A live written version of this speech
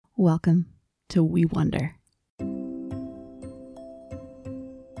Welcome to We Wonder.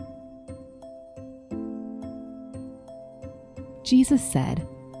 Jesus said,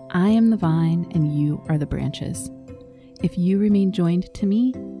 "I am the vine and you are the branches. If you remain joined to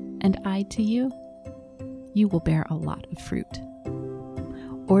me and I to you, you will bear a lot of fruit."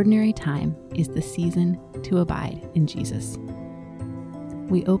 Ordinary time is the season to abide in Jesus.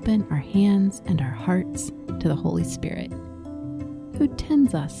 We open our hands and our hearts to the Holy Spirit, who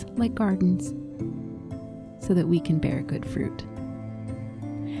tends us like gardens so that we can bear good fruit.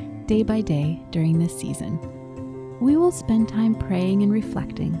 Day by day during this season, we will spend time praying and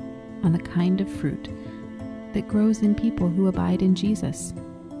reflecting on the kind of fruit that grows in people who abide in Jesus.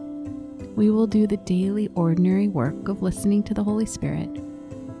 We will do the daily ordinary work of listening to the Holy Spirit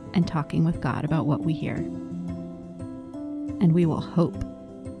and talking with God about what we hear. And we will hope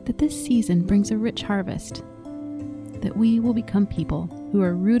that this season brings a rich harvest, that we will become people who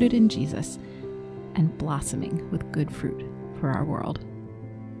are rooted in Jesus and blossoming with good fruit for our world.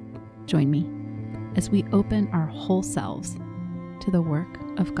 Join me as we open our whole selves to the work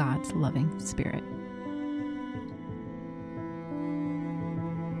of God's loving Spirit.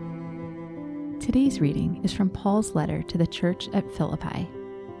 Today's reading is from Paul's letter to the church at Philippi,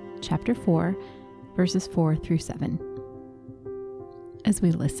 chapter 4, verses 4 through 7. As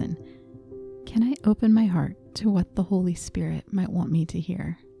we listen, can I open my heart to what the Holy Spirit might want me to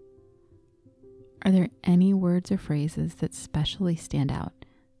hear? Are there any words or phrases that specially stand out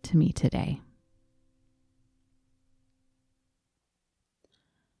to me today?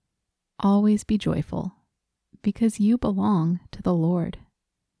 Always be joyful, because you belong to the Lord.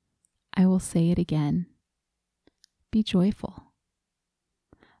 I will say it again. Be joyful.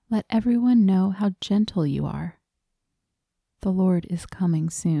 Let everyone know how gentle you are. The Lord is coming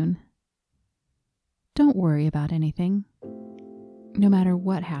soon. Don't worry about anything. No matter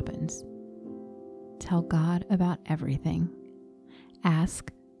what happens, tell God about everything.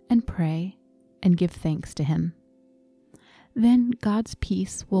 Ask and pray and give thanks to Him. Then God's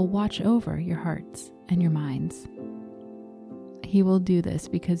peace will watch over your hearts and your minds. He will do this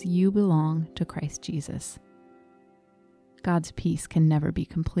because you belong to Christ Jesus. God's peace can never be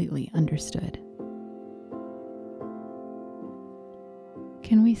completely understood.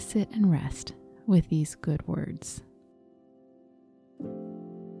 Can we sit and rest with these good words?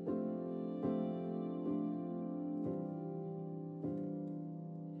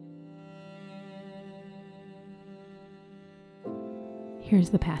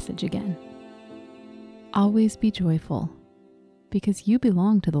 Here's the passage again. Always be joyful, because you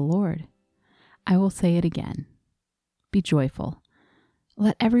belong to the Lord. I will say it again. Be joyful.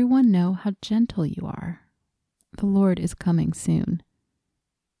 Let everyone know how gentle you are. The Lord is coming soon.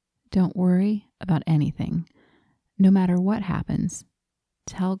 Don't worry about anything. No matter what happens,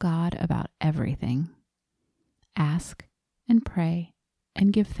 tell God about everything. Ask and pray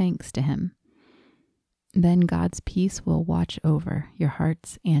and give thanks to Him. Then God's peace will watch over your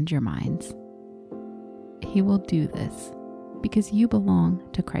hearts and your minds. He will do this because you belong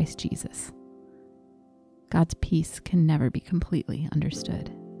to Christ Jesus. God's peace can never be completely understood.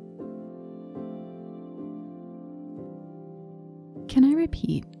 Can I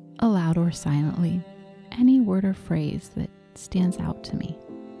repeat, aloud or silently, any word or phrase that stands out to me?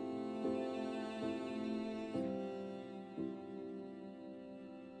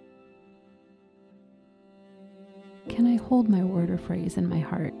 Can I hold my word or phrase in my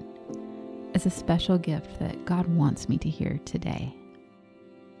heart as a special gift that God wants me to hear today?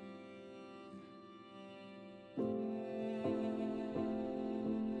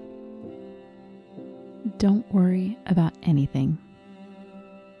 Don't worry about anything.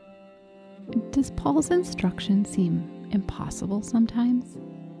 Does Paul's instruction seem impossible sometimes?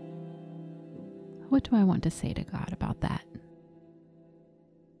 What do I want to say to God about that?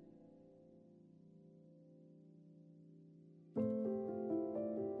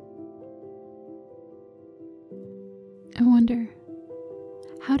 I wonder,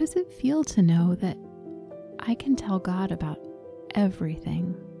 how does it feel to know that I can tell God about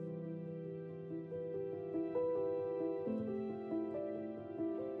everything?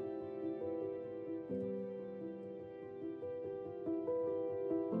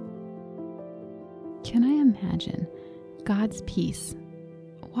 Can I imagine God's peace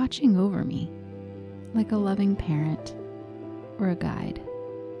watching over me like a loving parent or a guide?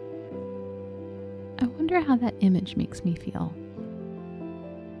 I wonder how that image makes me feel.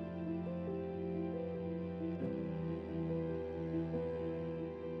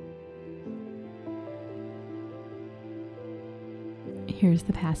 Here's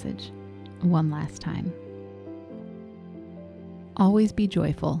the passage one last time. Always be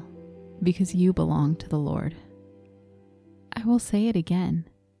joyful, because you belong to the Lord. I will say it again.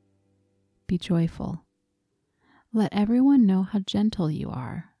 Be joyful. Let everyone know how gentle you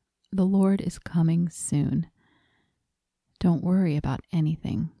are. The Lord is coming soon. Don't worry about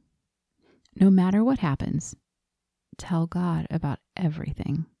anything. No matter what happens, tell God about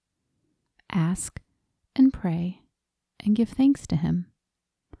everything. Ask and pray and give thanks to Him.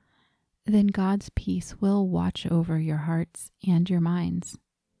 Then God's peace will watch over your hearts and your minds.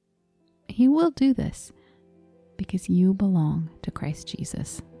 He will do this because you belong to Christ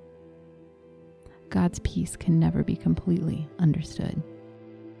Jesus. God's peace can never be completely understood.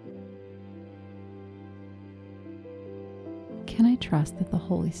 Can I trust that the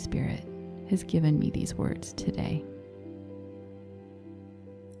Holy Spirit has given me these words today?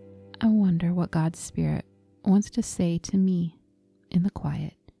 I wonder what God's Spirit wants to say to me in the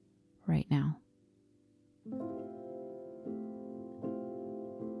quiet right now.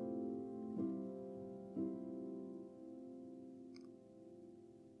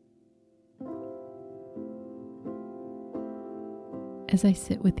 As I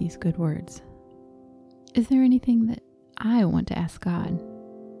sit with these good words, is there anything that I want to ask God?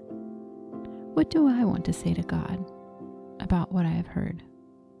 What do I want to say to God about what I have heard?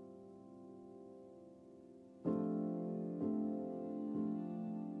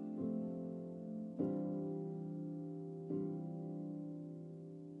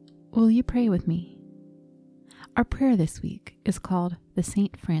 Will you pray with me? Our prayer this week is called the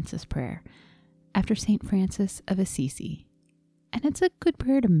St. Francis Prayer, after St. Francis of Assisi, and it's a good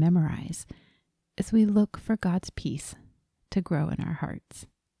prayer to memorize as we look for God's peace to grow in our hearts.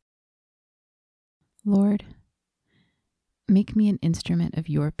 Lord, make me an instrument of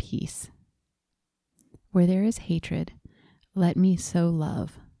your peace. Where there is hatred, let me sow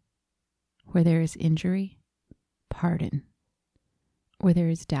love. Where there is injury, pardon. Where there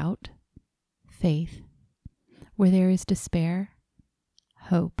is doubt, faith. Where there is despair,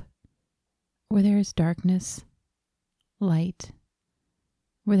 hope. Where there is darkness, light.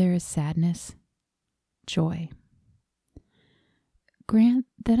 Where there is sadness, joy. Grant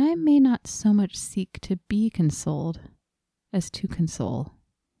that I may not so much seek to be consoled as to console,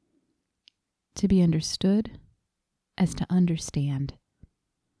 to be understood as to understand,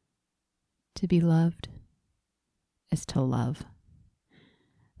 to be loved as to love.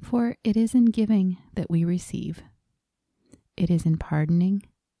 For it is in giving that we receive. It is in pardoning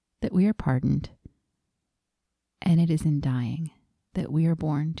that we are pardoned. And it is in dying that we are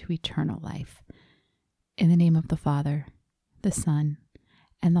born to eternal life. In the name of the Father, the Son,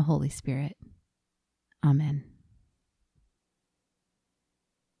 and the Holy Spirit. Amen.